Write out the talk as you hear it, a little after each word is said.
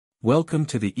Welcome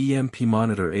to the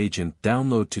EmpMonitor Agent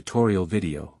download tutorial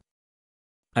video.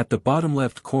 At the bottom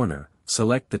left corner,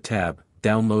 select the tab,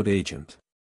 Download Agent.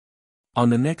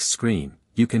 On the next screen,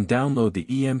 you can download the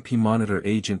EmpMonitor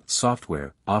Agent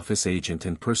software, Office Agent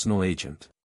and Personal Agent.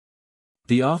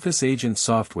 The Office Agent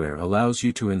software allows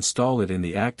you to install it in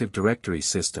the Active Directory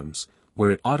systems,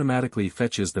 where it automatically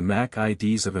fetches the MAC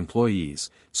IDs of employees,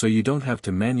 so you don't have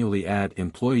to manually add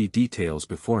employee details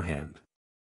beforehand.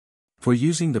 For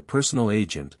using the Personal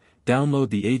Agent,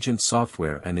 download the Agent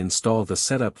software and install the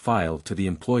setup file to the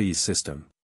employee's system.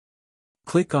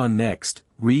 Click on Next,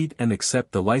 read and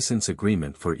accept the license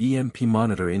agreement for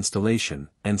EmpMonitor installation,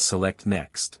 and select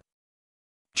Next.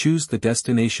 Choose the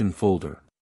destination folder.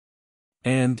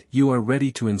 And you are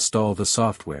ready to install the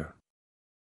software.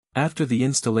 After the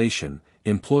installation,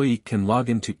 employee can log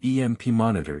into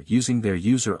EmpMonitor using their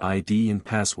user ID and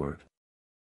password.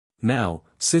 Now,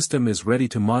 system is ready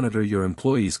to monitor your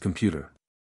employee's computer.